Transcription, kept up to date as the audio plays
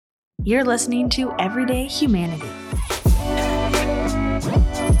You're listening to Everyday Humanity.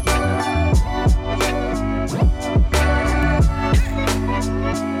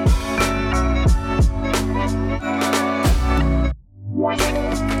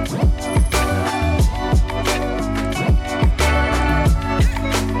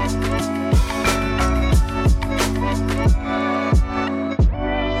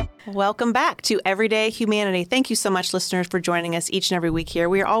 Welcome back to Everyday Humanity. Thank you so much, listeners, for joining us each and every week here.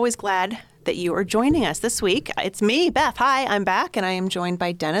 We are always glad that you are joining us this week. It's me, Beth. Hi, I'm back, and I am joined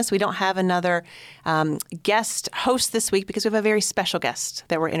by Dennis. We don't have another guest host this week because we have a very special guest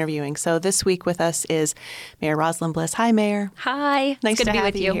that we're interviewing. So this week with us is Mayor Rosalind Bliss. Hi, Mayor. Hi. Nice to have be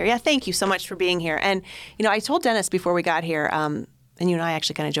with you here. Yeah, thank you so much for being here. And, you know, I told Dennis before we got here, and you and I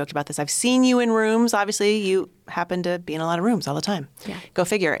actually kind of joked about this. I've seen you in rooms. Obviously, you happen to be in a lot of rooms all the time. Yeah. Go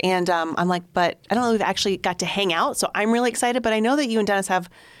figure. And I'm like, but I don't know if we've actually got to hang out. So I'm really excited. But I know that you and Dennis have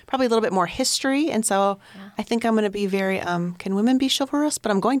probably a little bit more history. And so I think I'm going to be very, can women be chivalrous?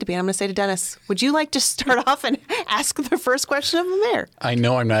 But I'm going to be. And I'm going to say to Dennis, would you like to start off and ask the first question of the mayor? I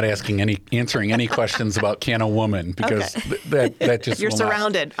know I'm not answering any questions about can a woman because that just You're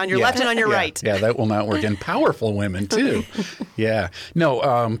surrounded on your left and on your right. Yeah, that will not work. And powerful women too. Yeah.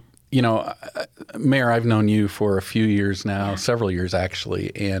 No, Mayor, I've known you for a few years now, several years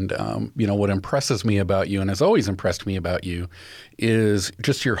actually. And, what impresses me about you and has always impressed me about you is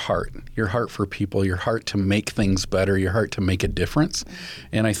just your heart for people, your heart to make things better, your heart to make a difference.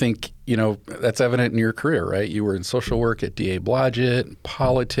 And I think, that's evident in your career, right? You were in social work at D.A. Blodgett,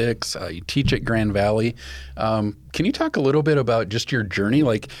 politics, you teach at Grand Valley. Can you talk a little bit about just your journey?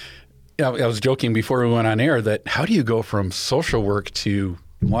 Like, I was joking before we went on air that how do you go from social work to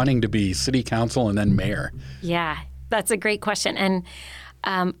wanting to be city council and then mayor? Yeah, that's a great question. And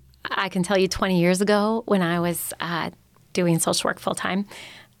I can tell you 20 years ago when I was doing social work full time,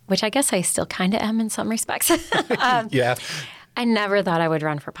 which I guess I still kind of am in some respects. Yeah. I never thought I would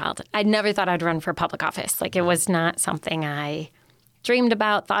run for politics. I never thought I'd run for public office. Like it was not something I dreamed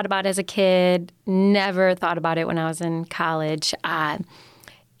about, thought about as a kid, never thought about it when I was in college.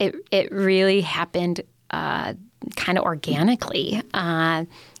 It really happened kind of organically. I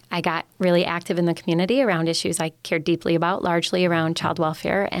got really active in the community around issues I cared deeply about, largely around child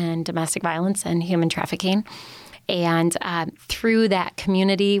welfare and domestic violence and human trafficking. And through that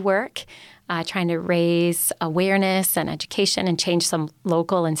community work, trying to raise awareness and education and change some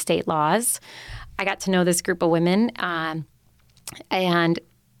local and state laws, I got to know this group of women. And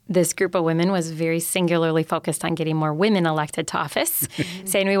this group of women was very singularly focused on getting more women elected to office,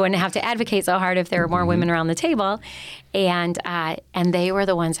 saying we wouldn't have to advocate so hard if there were more women around the table. And they were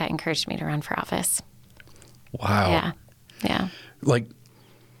the ones that encouraged me to run for office. Wow. Yeah. Like,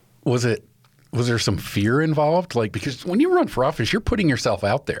 was there some fear involved? Like, because when you run for office, you're putting yourself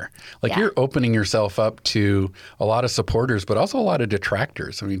out there. Like, you're opening yourself up to a lot of supporters, but also a lot of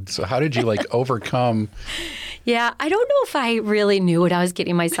detractors. I mean, so how did you, overcome... Yeah, I don't know if I really knew what I was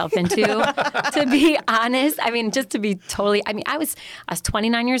getting myself into, to be honest. I mean, just to be totally, I was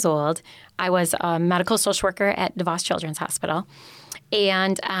 29 years old. I was a medical social worker at DeVos Children's Hospital.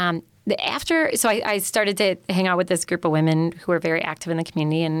 And I started to hang out with this group of women who were very active in the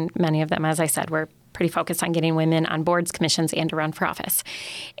community. And many of them, as I said, were pretty focused on getting women on boards, commissions, and to run for office.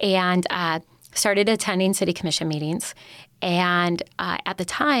 And started attending city commission meetings. And at the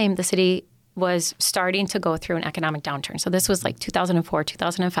time, the city was starting to go through an economic downturn. So this was like 2004,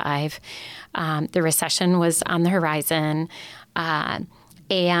 2005. The recession was on the horizon.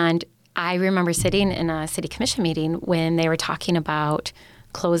 And I remember sitting in a city commission meeting when they were talking about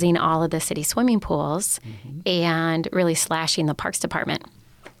closing all of the city swimming pools and really slashing the parks department.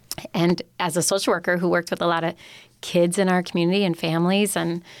 And as a social worker who worked with a lot of kids in our community and families,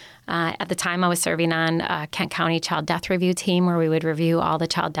 and at the time I was serving on Kent County Child Death Review team where we would review all the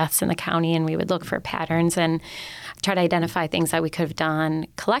child deaths in the county and we would look for patterns and try to identify things that we could have done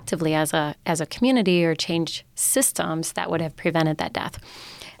collectively as a community or change systems that would have prevented that death.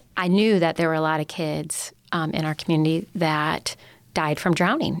 I knew that there were a lot of kids in our community that died from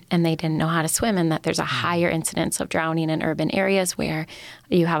drowning and they didn't know how to swim, and that there's a higher incidence of drowning in urban areas where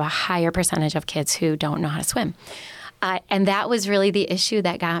you have a higher percentage of kids who don't know how to swim. And that was really the issue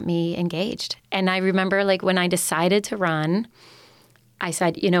that got me engaged. And I remember when I decided to run, I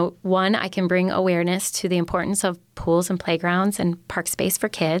said, one, I can bring awareness to the importance of pools and playgrounds and park space for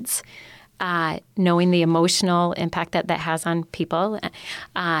kids, knowing the emotional impact that has on people.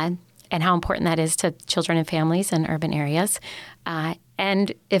 and how important that is to children and families in urban areas.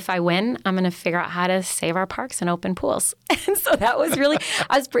 And if I win, I'm going to figure out how to save our parks and open pools. And so that was really,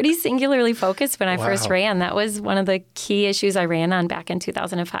 I was pretty singularly focused when I first ran. That was one of the key issues I ran on back in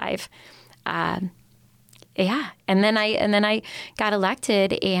 2005. Yeah. And then I got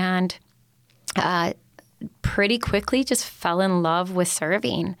elected and pretty quickly just fell in love with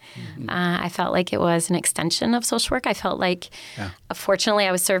serving. I felt like it was an extension of social work. I felt like, fortunately,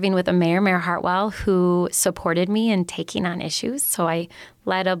 I was serving with a Mayor Hartwell, who supported me in taking on issues. So I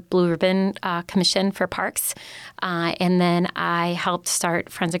led a Blue Ribbon Commission for Parks. And then I helped start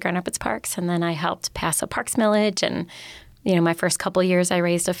Friends of Grand Rapids Parks. And then I helped pass a Parks Millage. And, my first couple of years, I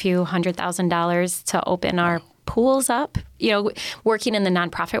raised a few $100,000 to open our pools up. Working in the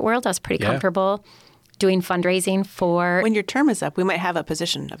nonprofit world, I was pretty comfortable doing fundraising for... When your term is up, we might have a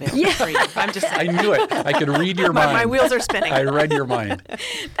position available for you. I'm just I knew it. I could read your mind. My wheels are spinning. I read your mind.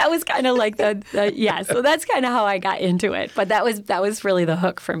 That was kind of like so that's kind of how I got into it. But that was really the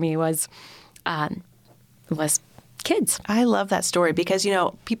hook for me was kids. I love that story because,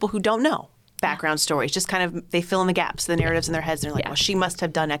 people who don't know background stories, just kind of, they fill in the gaps, the narratives in their heads. And they're like, well, she must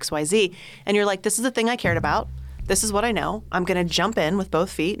have done X, Y, Z. And you're like, this is the thing I cared about. This is what I know. I'm going to jump in with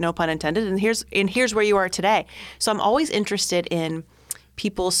both feet, no pun intended. And here's where you are today. So I'm always interested in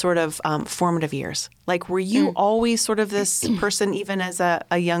people's sort of formative years. Like, were you always sort of this person, even as a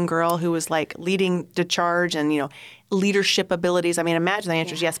young girl, who was like leading the charge and, leadership abilities? I mean, imagine the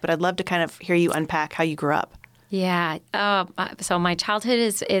answer is yes, but I'd love to kind of hear you unpack how you grew up. Yeah. So my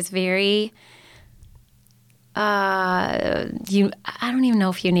childhood is very... I don't even know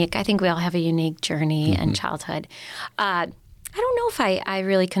if unique. I think we all have a unique journey in childhood. I don't know if I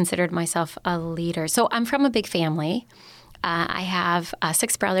really considered myself a leader. So I'm from a big family. I have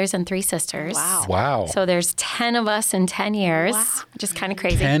 6 brothers and 3 sisters. Wow. So there's 10 of us in 10 years, which is kind of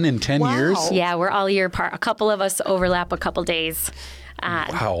crazy. 10 in 10 years? Yeah, we're all a year apart. A couple of us overlap a couple days.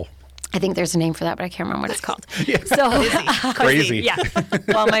 Wow. I think there's a name for that, but I can't remember what it's called. So crazy. Yeah.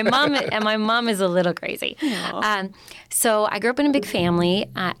 Well, my mom is a little crazy. So I grew up in a big family,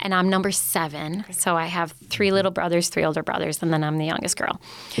 and I'm number 7. So I have 3 little brothers, 3 older brothers, and then I'm the youngest girl.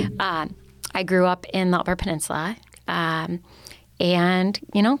 I grew up in the Upper Peninsula, and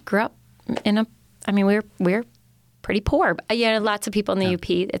grew up in we're pretty poor. Lots of people in the UP.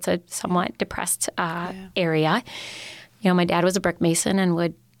 It's a somewhat depressed area. My dad was a brick mason and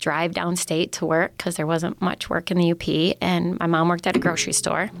would drive downstate to work because there wasn't much work in the UP, and my mom worked at a grocery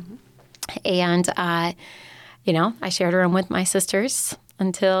store. And, I shared a room with my sisters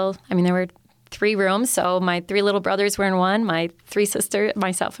until, there were 3 rooms, so my 3 little brothers were in one,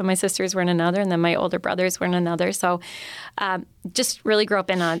 myself and my sisters were in another, and then my older brothers were in another. So just really grew up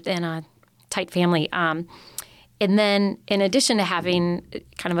in a tight family. And then in addition to having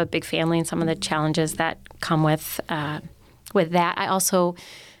kind of a big family and some of the challenges that come with that, I also...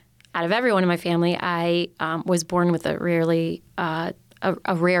 Out of everyone in my family, I was born with a rare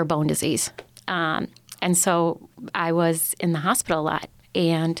bone disease. And so I was in the hospital a lot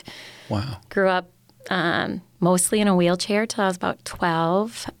and grew up mostly in a wheelchair till I was about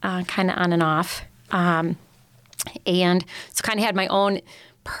 12, kind of on and off. And so kind of had my own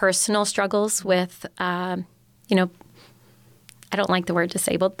personal struggles with, I don't like the word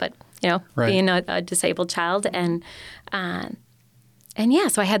disabled, but, being a disabled child. And yeah,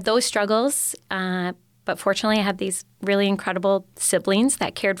 so I had those struggles, but fortunately I had these really incredible siblings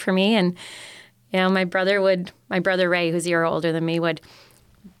that cared for me. And, my brother Ray, who's a year older than me, would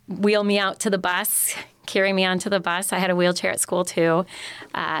wheel me out to the bus, carry me onto the bus. I had a wheelchair at school too.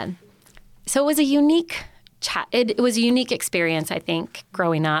 So it was a unique experience, I think,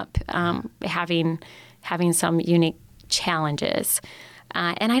 growing up, having some unique challenges.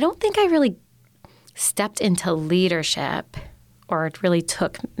 And I don't think I really stepped into leadership or really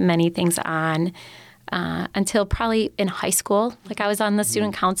took many things on until probably in high school. Like I was on the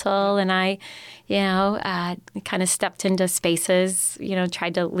student council and I, kind of stepped into spaces,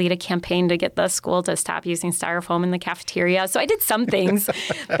 tried to lead a campaign to get the school to stop using styrofoam in the cafeteria. So I did some things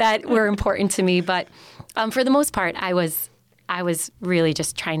that were important to me. But for the most part, I was really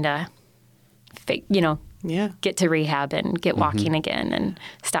just trying to, get to rehab and get walking again and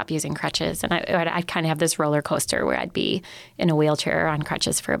stop using crutches. And I'd kind of have this roller coaster where I'd be in a wheelchair on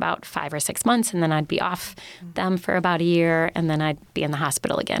crutches for about 5 or 6 months, and then I'd be off them for about a year, and then I'd be in the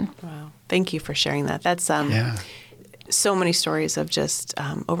hospital again. Wow. Thank you for sharing that. That's so many stories of just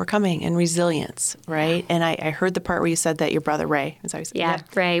overcoming and resilience, right? And I heard the part where you said that your brother Ray, is that what you said?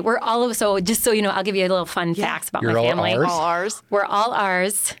 Ray. We're all so just so you know, I'll give you a little fun facts about my family. Ours? All ours. We're all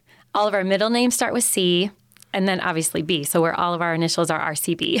ours. All of our middle names start with C, and then obviously B. So all of our initials are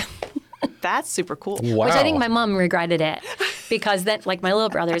RCB. That's super cool. Wow. Which I think my mom regretted it because then, like, my little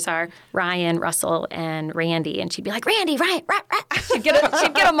brothers are Ryan, Russell, and Randy, and she'd be like, Randy, Ryan, she'd get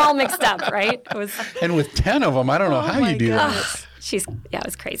them all mixed up, right? It was. And with 10 of them, I don't know how you do that. It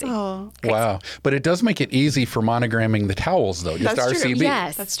was crazy. Oh, Wow. But it does make it easy for monogramming the towels, though. Just That's true. RCB.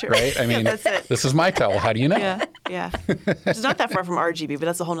 Yes. that's true. Right? I mean, that's it. this is my towel. How do you know? Yeah. It's not that far from RGB, but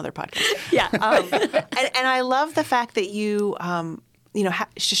that's a whole nother podcast. Yeah. And I love the fact that you,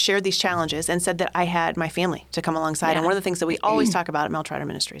 just shared these challenges and said that I had my family to come alongside. And one of the things that we always talk about at Mel Trotter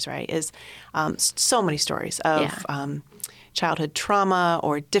Ministries, right, is so many stories of childhood trauma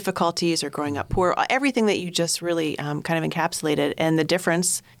or difficulties or growing up poor, everything that you just really kind of encapsulated. And the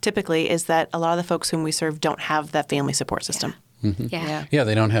difference typically is that a lot of the folks whom we serve don't have that family support system. Yeah. Yeah,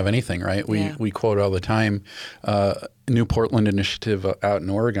 they don't have anything, right? We quote all the time New Portland Initiative out in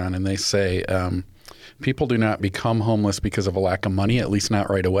Oregon, and they say people do not become homeless because of a lack of money, at least not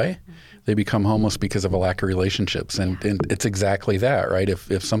right away. They become homeless because of a lack of relationships. And it's exactly that, right?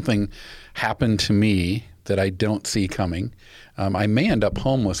 If something happened to me that I don't see coming, I may end up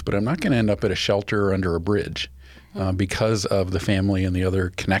homeless, but I'm not going to end up at a shelter or under a bridge because of the family and the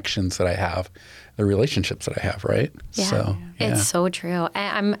other connections that I have, the relationships that I have, right? Yeah. So, It's so true.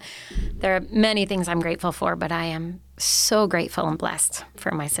 There are many things I'm grateful for, but I am so grateful and blessed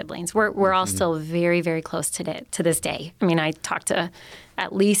for my siblings. We're all still very, very close to this day. I mean, I talk to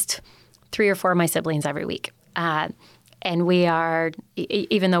at least 3 or 4 of my siblings every week. And we are,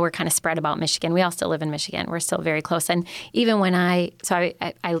 even though we're kind of spread about Michigan, we all still live in Michigan. We're still very close. And even when I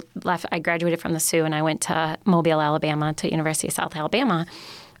left, I graduated from the SUE and I went to Mobile, Alabama, to University of South Alabama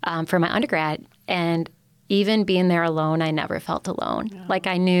for my undergrad. And even being there alone, I never felt alone. No. Like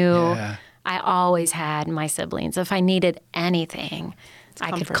I knew I always had my siblings. If I needed anything,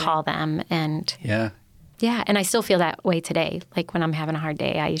 I could call them. And yeah, and I still feel that way today. Like when I'm having a hard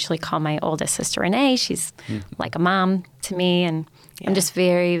day, I usually call my oldest sister, Renee. She's like a mom to me, and I'm just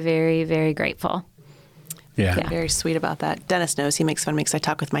very, very, very grateful. Yeah. Very sweet about that. Dennis knows. He makes fun of me because I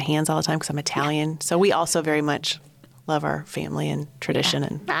talk with my hands all the time because I'm Italian. So we also very much love our family and tradition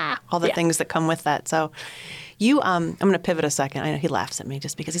and all the things that come with that. So I'm going to pivot a second. I know he laughs at me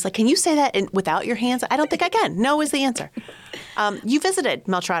just because he's like, can you say that without your hands? I don't think I can. No is the answer. You visited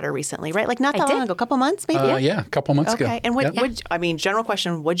Mel Trotter recently, right? Like not that long ago, a couple months maybe? Yeah, a couple months ago. Okay. And general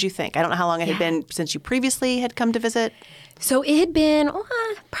question, what'd you think? I don't know how long it had been since you previously had come to visit. So it had been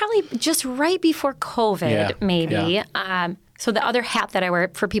probably just right before COVID, maybe. Yeah. So the other hat that I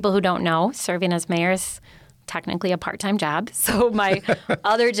wear, for people who don't know, serving as mayor is technically a part-time job. So my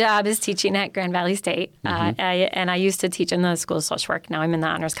other job is teaching at Grand Valley State. And I used to teach in the School of Social Work. Now I'm in the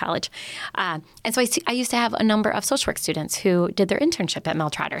Honors College. And so I used to have a number of social work students who did their internship at Mel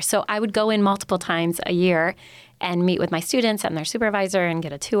Trotter. So I would go in multiple times a year and meet with my students and their supervisor and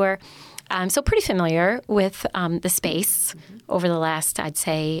get a tour. So pretty familiar with the space over the last, I'd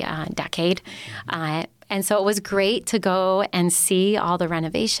say, decade. And so it was great to go and see all the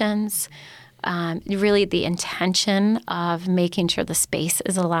renovations, really the intention of making sure the space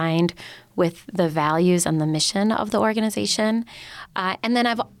is aligned with the values and the mission of the organization. And then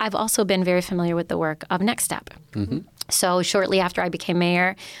I've also been very familiar with the work of Next Step. So shortly after I became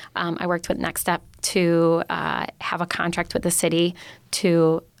mayor, I worked with Next Step to have a contract with the city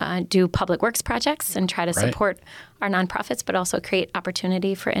to do public works projects and try to support our nonprofits, but also create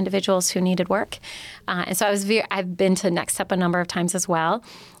opportunity for individuals who needed work. And so I've been to Next Step a number of times as well.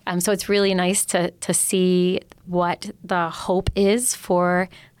 So it's really nice to see what the hope is for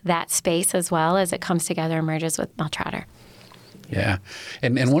that space as well as it comes together and merges with Mel Trotter. Yeah.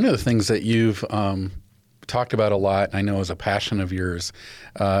 And one of the things that you've talked about a lot, I know is a passion of yours,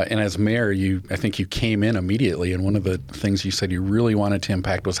 and as mayor, I think you came in immediately, and one of the things you said you really wanted to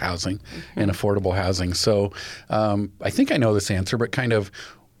impact was housing and affordable housing. So I think I know this answer, but kind of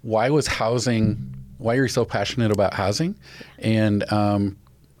why are you so passionate about housing? And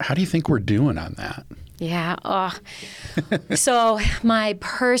how do you think we're doing on that? Yeah. So my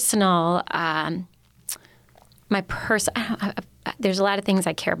personal, there's a lot of things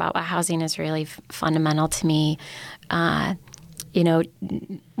I care about, but housing is really fundamental to me.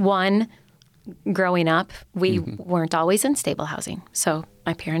 One, growing up, we weren't always in stable housing. So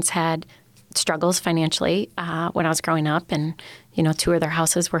my parents had struggles financially when I was growing up, and 2 of their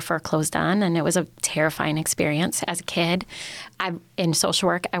houses were foreclosed on, and it was a terrifying experience as a kid. In social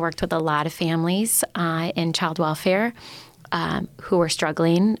work, I worked with a lot of families in child welfare who were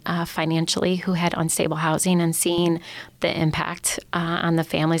struggling financially, who had unstable housing, and seeing the impact on the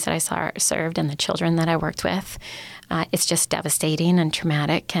families that I served and the children that I worked with. It's just devastating and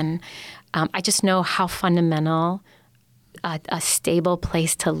traumatic, and I just know how fundamental a stable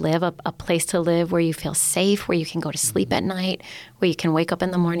place to live, a place to live where you feel safe, where you can go to sleep at night, where you can wake up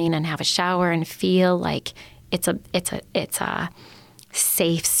in the morning and have a shower and feel like it's a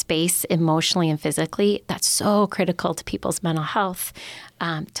safe space emotionally and physically. That's so critical to people's mental health,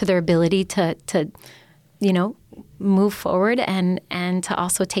 to their ability to move forward and to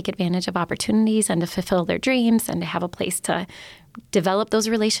also take advantage of opportunities and to fulfill their dreams and to have a place to develop those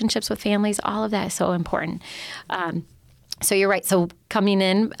relationships with families. All of that is so important. So you're right. So coming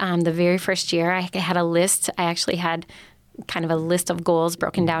in the very first year, I had a list. I actually had kind of a list of goals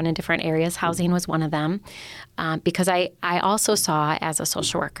broken down in different areas. Housing was one of them, because I also saw as a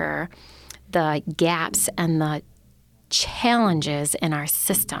social worker the gaps and the challenges in our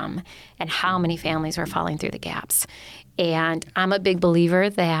system and how many families were falling through the gaps. And I'm a big believer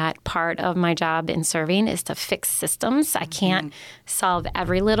that part of my job in serving is to fix systems. I can't solve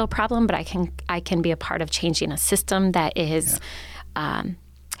every little problem, but I can be a part of changing a system that is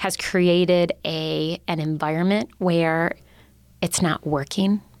has created an environment where it's not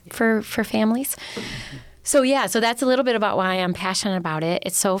working for families. So that's a little bit about why I'm passionate about it.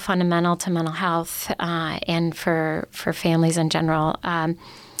 It's so fundamental to mental health and for families in general.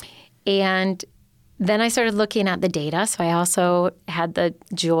 And then I started looking at the data. So I also had the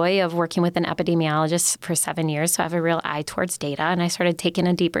joy of working with an epidemiologist for 7 years. So I have a real eye towards data. And I started taking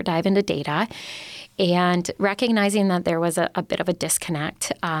a deeper dive into data and recognizing that there was a bit of a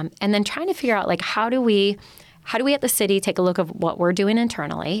disconnect. And then trying to figure out, like, how do we at the city take a look at what we're doing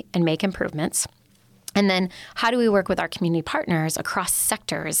internally and make improvements? And then how do we work with our community partners across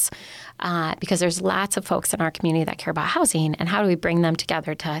sectors? Because there's lots of folks in our community that care about housing. And how do we bring them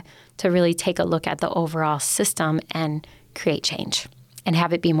together to really take a look at the overall system and create change and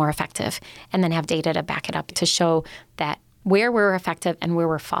have it be more effective? And then have data to back it up to show that where we're effective and where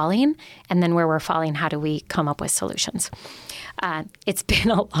we're falling. And then where we're falling, how do we come up with solutions? It's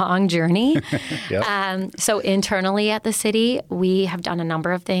been a long journey. Yep. So internally at the city, we have done a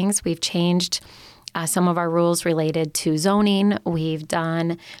number of things. We've changed some of our rules related to zoning. We've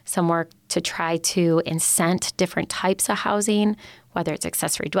done some work to try to incent different types of housing, whether it's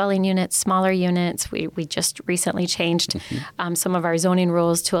accessory dwelling units, smaller units. We just recently changed some of our zoning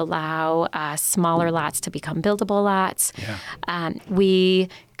rules to allow smaller lots to become buildable lots. Yeah. We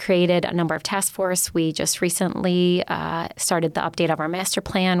created a number of task force. We just recently started the update of our master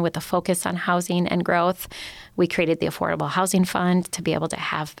plan with a focus on housing and growth. We created the Affordable Housing Fund to be able to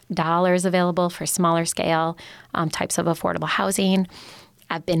have dollars available for smaller scale types of affordable housing.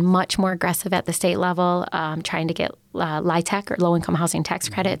 I've been much more aggressive at the state level, trying to get LIHTC, or low-income housing tax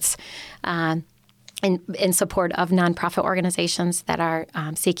credits, in support of nonprofit organizations that are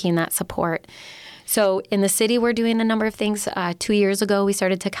seeking that support. So in the city, we're doing a number of things. 2 years ago, we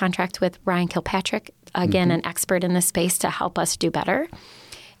started to contract with Ryan Kilpatrick, again, an expert in this space, to help us do better.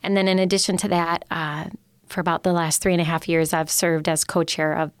 And then in addition to that, for about the last 3.5 years, I've served as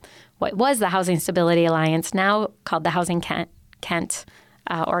co-chair of what was the Housing Stability Alliance, now called the Housing Kent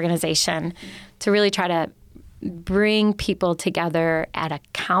organization, to really try to bring people together at a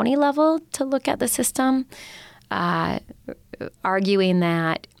county level to look at the system, arguing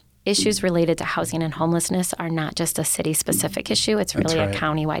that issues related to housing and homelessness are not just a city-specific issue. It's really a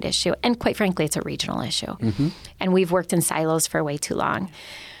county-wide issue. And quite frankly, it's a regional issue. And we've worked in silos for way too long.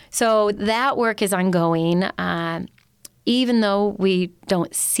 So that work is ongoing. Even though we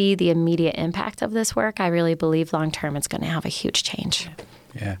don't see the immediate impact of this work, I really believe long-term it's going to have a huge change.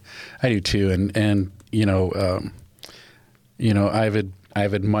 Yeah, I do too. And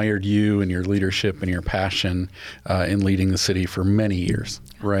I've admired you and your leadership and your passion in leading the city for many years,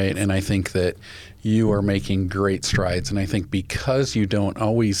 right? And I think that you are making great strides. And I think because you don't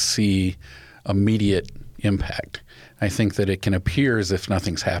always see immediate impact, I think that it can appear as if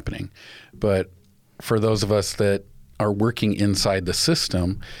nothing's happening. But for those of us that are working inside the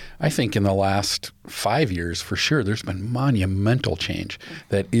system, I think in the last 5 years, for sure, there's been monumental change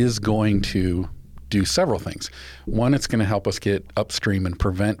that is going to do several things. One, it's going to help us get upstream and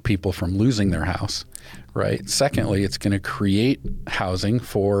prevent people from losing their house, right? Secondly, it's going to create housing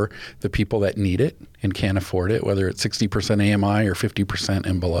for the people that need it and can't afford it, whether it's 60% AMI or 50%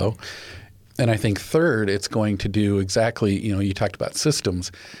 and below. And I think third, it's going to do exactly, you talked about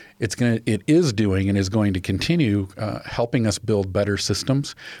systems. It is doing and is going to continue helping us build better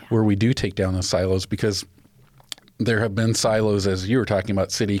systems where we do take down the silos, because there have been silos, as you were talking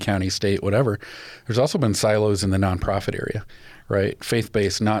about, city, county, state, whatever. There's also been silos in the nonprofit area, right?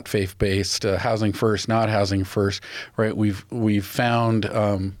 Faith-based, not faith-based, housing first, not housing first, right? We've found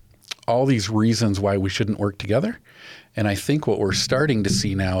all these reasons why we shouldn't work together. And I think what we're starting to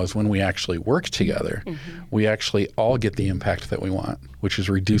see now is when we actually work together, we actually all get the impact that we want, which is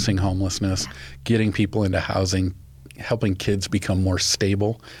reducing homelessness, getting people into housing, helping kids become more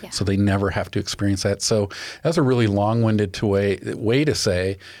stable so they never have to experience that. So that's a really long-winded way to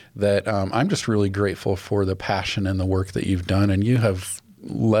say that I'm just really grateful for the passion and the work that you've done, and you have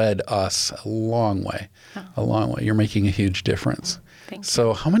led us a long way, a long way. You're making a huge difference. Thank you.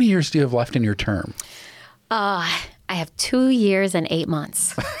 So how many years do you have left in your term? I have 2 years and 8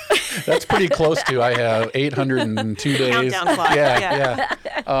 months. That's pretty close to. I have 802 days. Countdown clock. Yeah.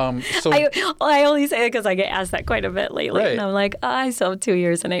 So I only say it because I get asked that quite a bit lately. Right. And I'm like, I still have 2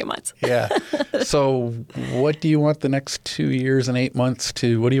 years and 8 months. yeah. So what do you want the next 2 years and 8 months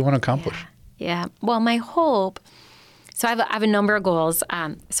to? What do you want to accomplish? Yeah. Well, my hope. So I have a number of goals.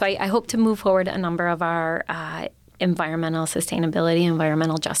 So I hope to move forward a number of our environmental sustainability,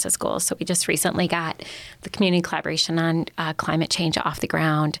 environmental justice goals. So we just recently got the community collaboration on climate change off the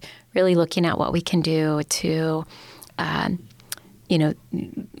ground, really looking at what we can do to,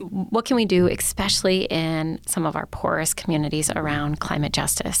 what can we do, especially in some of our poorest communities around climate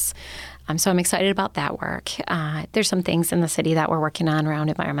justice. So I'm excited about that work. There's some things in the city that we're working on around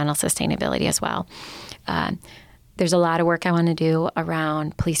environmental sustainability as well. There's a lot of work I want to do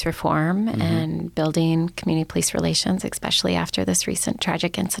around police reform and building community police relations, especially after this recent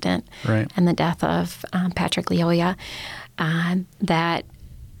tragic incident and the death of Patrick Lyoya. That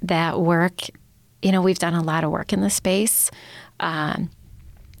work, we've done a lot of work in this space. And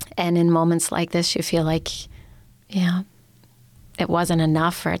in moments like this, you feel like, it wasn't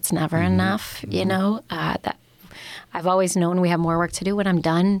enough or it's never enough, that I've always known we have more work to do. When I'm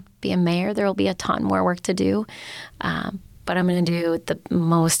done being mayor, there will be a ton more work to do. But I'm going to do the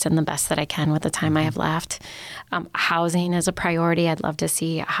most and the best that I can with the time I have left. Housing is a priority. I'd love to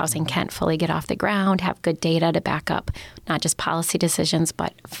see Housing Kent fully get off the ground, have good data to back up not just policy decisions,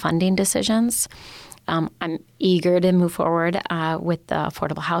 but funding decisions. I'm eager to move forward with the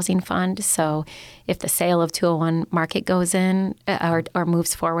Affordable Housing Fund. So if the sale of 201 Market goes in or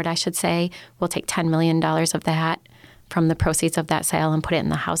moves forward, I should say, we'll take $10 million of that from the proceeds of that sale and put it in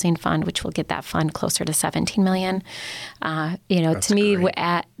the housing fund, which will get that fund closer to $17 million. To me,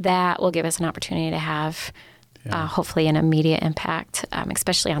 that will give us an opportunity to have hopefully an immediate impact,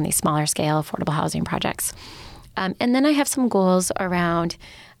 especially on these smaller scale affordable housing projects. And then I have some goals around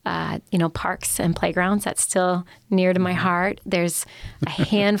parks and playgrounds. That's still near to my heart. There's a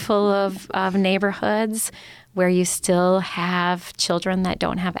handful of neighborhoods where you still have children that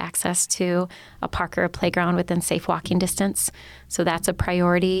don't have access to a park or a playground within safe walking distance. So that's a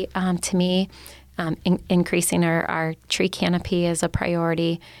priority to me. Increasing our tree canopy is a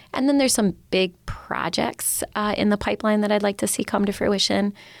priority. And then there's some big projects in the pipeline that I'd like to see come to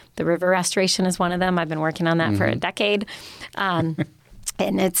fruition. The river restoration is one of them. I've been working on that for a decade.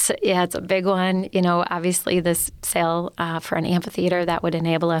 And it's a big one. Obviously this sale for an amphitheater that would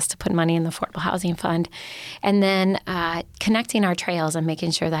enable us to put money in the Affordable Housing Fund. And then connecting our trails and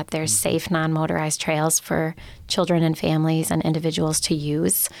making sure that there's safe, non-motorized trails for children and families and individuals to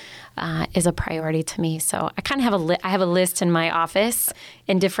use is a priority to me. So I kind of have I have a list in my office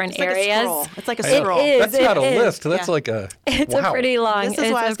in different areas. It's like a scroll. That's not a list. That's like a It's wow. a pretty long. This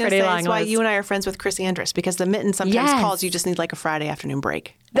is why I was going to say That's why you and I are friends with Chris Andrus, because the Mitten sometimes calls you just need like a Friday afternoon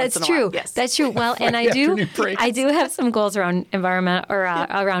break. That's true. Yes. That's true. Well, and I do have some goals around environment or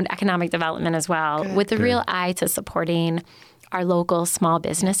around economic development as well, with a real eye to supporting our local small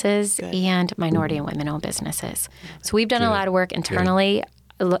businesses and minority and women-owned businesses. So we've done a lot of work internally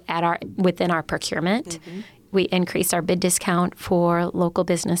within our procurement. We increased our bid discount for local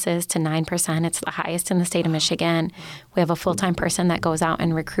businesses to 9%. It's the highest in the state of Michigan. We have a full-time person that goes out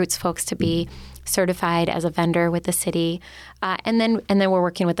and recruits folks to be certified as a vendor with the city. And then we're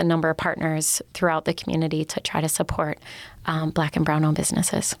working with a number of partners throughout the community to try to support Black and brown-owned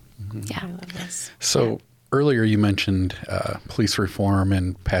businesses. Yeah. I love this. So earlier you mentioned police reform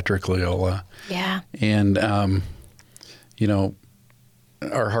and Patrick Lyoya. Yeah. And,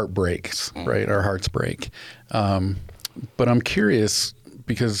 our heart breaks, right? Our hearts break. But I'm curious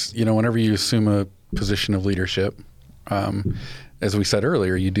because, whenever you assume a position of leadership, as we said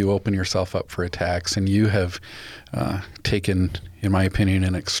earlier, you do open yourself up for attacks, and you have taken, in my opinion,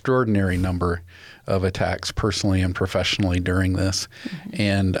 an extraordinary number of attacks personally and professionally during this.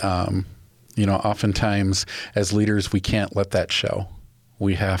 And, oftentimes as leaders, we can't let that show.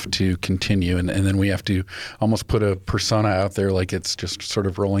 We have to continue, and then we have to almost put a persona out there like it's just sort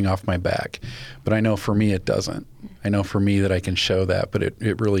of rolling off my back. But I know for me it doesn't. I know for me that I can show that, but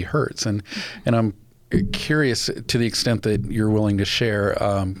it really hurts. And I'm curious, to the extent that you're willing to share,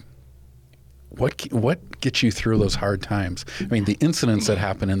 what gets you through those hard times? I mean, the incidents that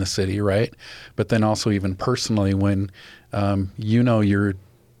happen in the city, right? But then also even personally when you're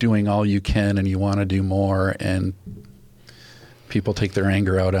doing all you can and you want to do more, and people take their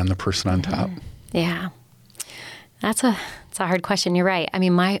anger out on the person on top. Yeah. It's a hard question. You're right. I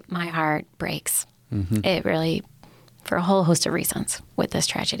mean, my heart breaks. It really, for a whole host of reasons with this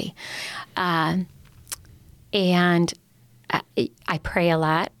tragedy. And I pray a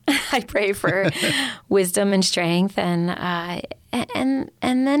lot. I pray for wisdom and strength, and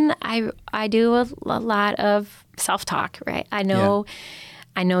then I do a lot of self-talk. Right? I know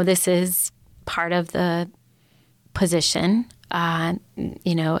this is part of the position. I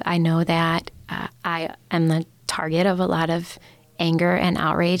know that I am the target of a lot of anger and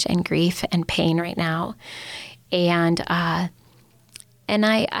outrage and grief and pain right now, and I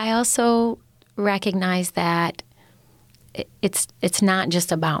also recognize that it's not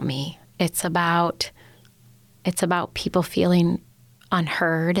just about me. It's about people feeling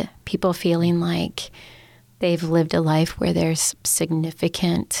unheard, people feeling like they've lived a life where there's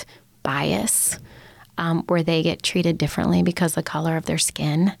significant bias, where they get treated differently because of the color of their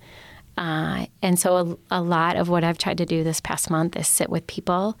skin. And so a lot of what I've tried to do this past month is sit with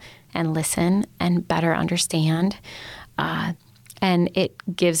people and listen and better understand. And it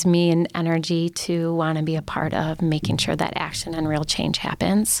gives me an energy to want to be a part of making sure that action and real change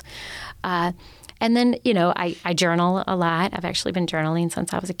happens. And then, I journal a lot. I've actually been journaling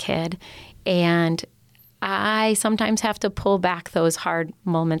since I was a kid. And I sometimes have to pull back those hard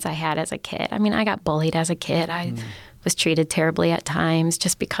moments I had as a kid. I mean, I got bullied as a kid. I was treated terribly at times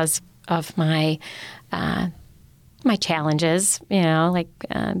just because of my challenges, like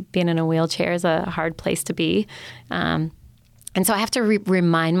being in a wheelchair is a hard place to be. And so I have to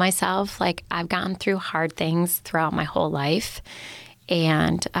remind myself, like, I've gone through hard things throughout my whole life,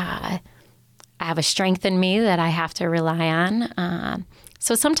 and I have a strength in me that I have to rely on.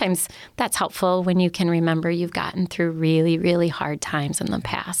 So sometimes that's helpful when you can remember you've gotten through really, really hard times in the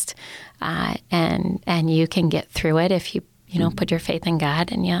past, and you can get through it if you put your faith in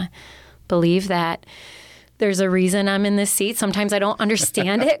God and you believe that there's a reason I'm in this seat. Sometimes I don't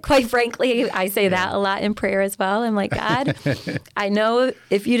understand it, quite frankly. I say that a lot in prayer as well. I'm like, God, I know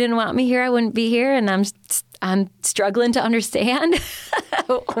if you didn't want me here, I wouldn't be here, and I'm struggling to understand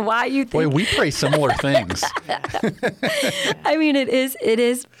why you think. Boy, we pray similar things. I mean,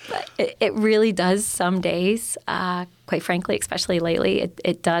 it really does some days, quite frankly, especially lately,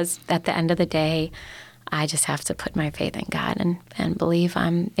 it does at the end of the day. I just have to put my faith in God and believe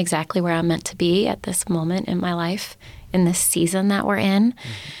I'm exactly where I'm meant to be at this moment in my life, in this season that we're in.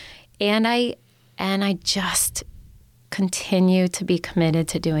 And I just continue to be committed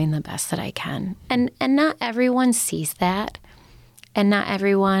to doing the best that I can. And not everyone sees that, and not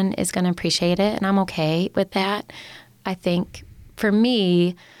everyone is going to appreciate it, and I'm okay with that. I think for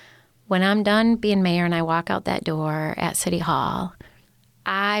me, when I'm done being mayor and I walk out that door at City Hall,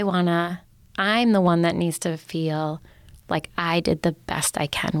 I'm the one that needs to feel like I did the best I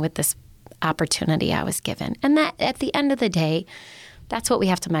can with this opportunity I was given. And that at the end of the day, that's what we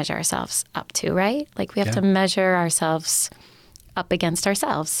have to measure ourselves up to, right? Like we have to measure ourselves up against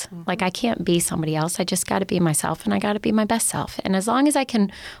ourselves. Like I can't be somebody else. I just got to be myself, and I got to be my best self. And as long as I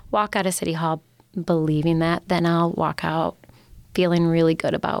can walk out of City Hall believing that, then I'll walk out feeling really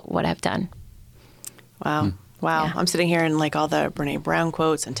good about what I've done. Wow. Wow. Yeah. I'm sitting here and like all the Brene Brown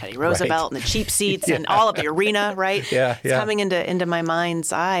quotes and Teddy Roosevelt and the cheap seats and all of the arena, right? It's coming into my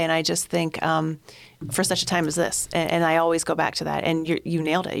mind's eye. And I just think for such a time as this, and I always go back to that, and you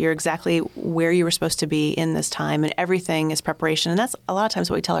nailed it. You're exactly where you were supposed to be in this time, and everything is preparation. And that's a lot of times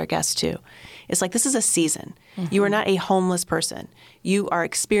what we tell our guests too. It's like, this is a season. Mm-hmm. You are not a homeless person. You are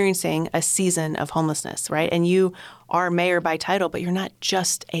experiencing a season of homelessness, right? And you are mayor by title, but you're not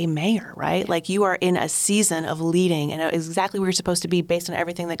just a mayor, right? Like you are in a season of leading, and exactly where you're supposed to be based on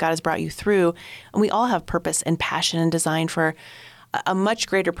everything that God has brought you through. And we all have purpose and passion and design for a much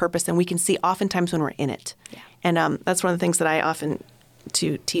greater purpose than we can see oftentimes when we're in it. Yeah. And that's one of the things that I often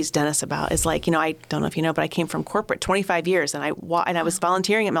to tease Dennis about is like, I don't know if you know, but I came from corporate 25 years, and I was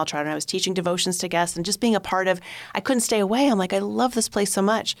volunteering at Mel Trotter, and I was teaching devotions to guests and just being a part of, I couldn't stay away. I'm like, I love this place so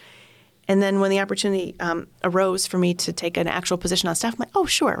much. And then when the opportunity arose for me to take an actual position on staff, I'm like, oh,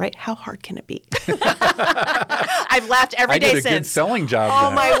 sure, right? How hard can it be? I've laughed every day since. I did a good selling job.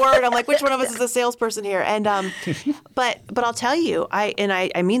 Oh, my word. I'm like, which one of us is a salesperson here? And but I'll tell you,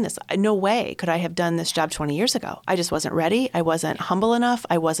 I mean this, no way could I have done this job 20 years ago. I just wasn't ready. I wasn't humble enough.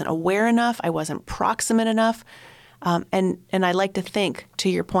 I wasn't aware enough. I wasn't proximate enough. And I like to think, to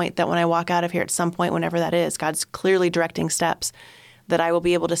your point, that when I walk out of here at some point, whenever that is, God's clearly directing steps, that I will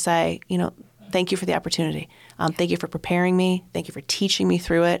be able to say, thank you for the opportunity. Thank you for preparing me. Thank you for teaching me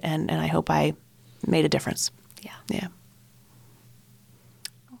through it. And I hope I made a difference. Yeah. Yeah.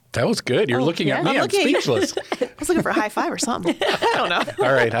 That was good. You're looking at me. I'm speechless. I was looking for a high five or something. I don't know.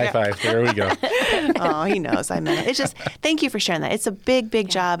 All right. High five. There we go. Oh, he knows I meant it. It's just, thank you for sharing that. It's a big, big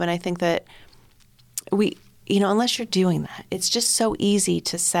job. And I think that unless you're doing that, it's just so easy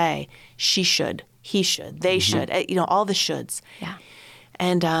to say, she should, he should, they should, all the shoulds. Yeah.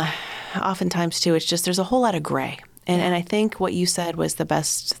 And oftentimes, too, it's just, there's a whole lot of gray. And I think what you said was the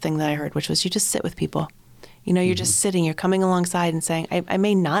best thing that I heard, which was you just sit with people. You're just sitting, you're coming alongside and saying, I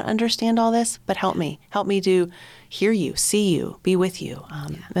may not understand all this, but help me. Help me to hear you, see you, be with you.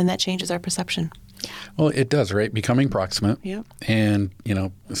 And that changes our perception. Well, it does, right? Becoming proximate Yep. and,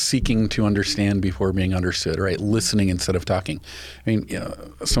 seeking to understand before being understood, right? Listening instead of talking. I mean,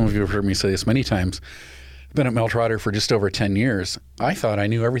 some of you have heard me say this many times. I've been at Mel Trotter for just over 10 years. I thought I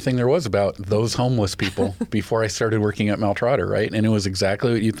knew everything there was about those homeless people before I started working at Mel Trotter, right? And it was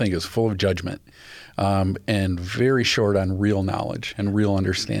exactly what you'd think. It was full of judgment and very short on real knowledge and real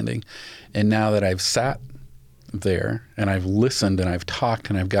understanding. And now that I've sat there and I've listened and I've talked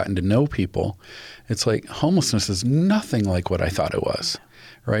and I've gotten to know people, it's like homelessness is nothing like what I thought it was,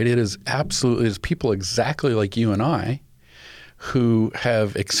 right? It is people exactly like you and I who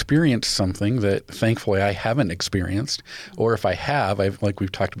have experienced something that thankfully I haven't experienced, or if I have, like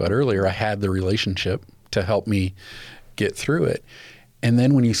we've talked about earlier, I had the relationship to help me get through it. And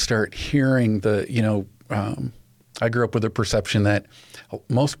then when you start hearing I grew up with a perception that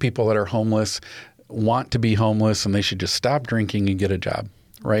most people that are homeless want to be homeless and they should just stop drinking and get a job,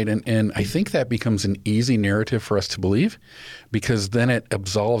 right? And I think that becomes an easy narrative for us to believe because then it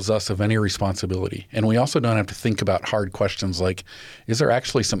absolves us of any responsibility. And we also don't have to think about hard questions like, is there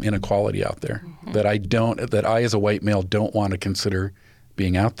actually some inequality out there that I as a white male don't want to consider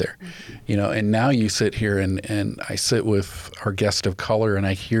being out there? And now you sit here and I sit with our guest of color and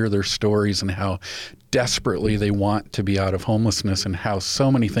I hear their stories and how desperately they want to be out of homelessness and how so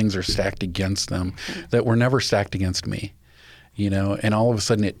many things are stacked against them that were never stacked against me. And all of a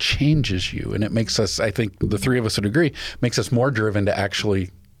sudden it changes you and it makes us, I think the three of us would agree, makes us more driven to actually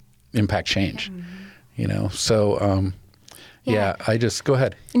impact change, So, I just, go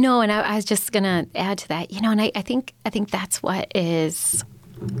ahead. No, and I was just going to add to that, and I think that's what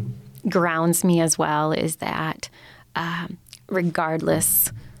grounds me as well is that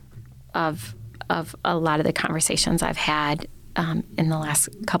regardless of a lot of the conversations I've had in the last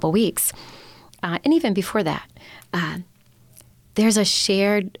couple weeks, and even before that, there's a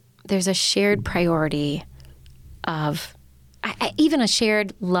shared priority of even a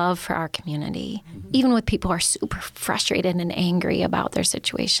shared love for our community, even with people who are super frustrated and angry about their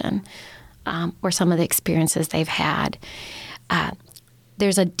situation or some of the experiences they've had.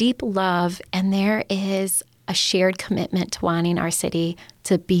 There's a deep love and there is a shared commitment to wanting our city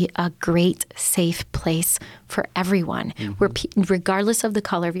to be a great, safe place for everyone, where regardless of the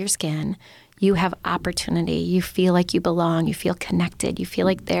color of your skin, you have opportunity. You feel like you belong. You feel connected. You feel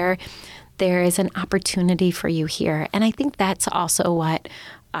like there is an opportunity for you here. And I think that's also what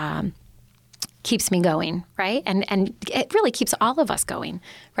keeps me going, right? And it really keeps all of us going,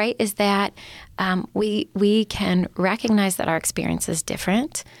 right? Is that we can recognize that our experience is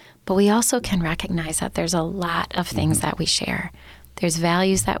different, but we also can recognize that there's a lot of things that we share. There's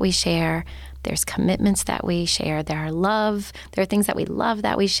values that we share. There's commitments that we share. There are things that we love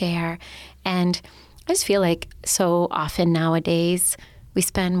that we share. And I just feel like so often nowadays we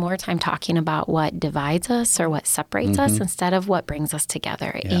spend more time talking about what divides us or what separates us instead of what brings us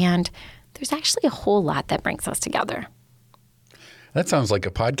together. Yeah. And there's actually a whole lot that brings us together. That sounds like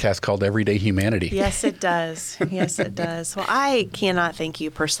a podcast called Everyday Humanity. Yes, it does. Yes, it does. Well, I cannot thank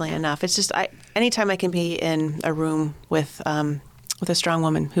you personally enough. It's just anytime I can be in a room with a strong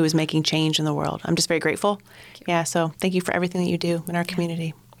woman who is making change in the world, I'm just very grateful. Yeah, so thank you for everything that you do in our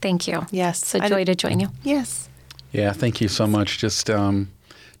community. Thank you. Yes. It's a joy to join you. Yes. Yeah, thank you so much. Just know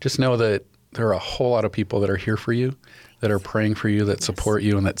that there are a whole lot of people that are here for you, that are praying for you, that support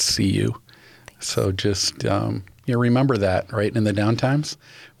you, and that see you. So just remember that, right? In the downtimes,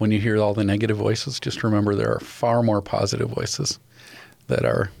 when you hear all the negative voices, just remember there are far more positive voices that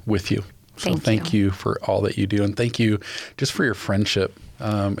are with you. So thank you for all that you do. And thank you just for your friendship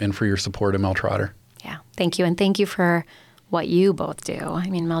and for your support of Mel Trotter. Yeah, thank you. And thank you for what you both do. I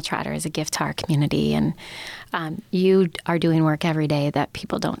mean, Mel Trotter is a gift to our community, and you are doing work every day that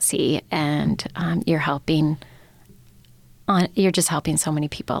people don't see, and you're just helping so many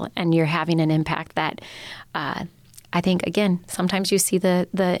people, and you're having an impact that I think, again, sometimes you see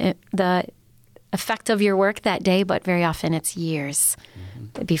the effect of your work that day, but very often it's years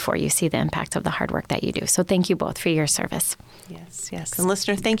before you see the impact of the hard work that you do. So thank you both for your service. Yes, yes. And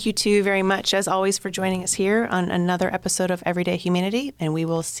listener, thank you too very much, as always, for joining us here on another episode of Everyday Humanity. And we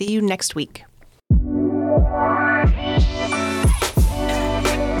will see you next week.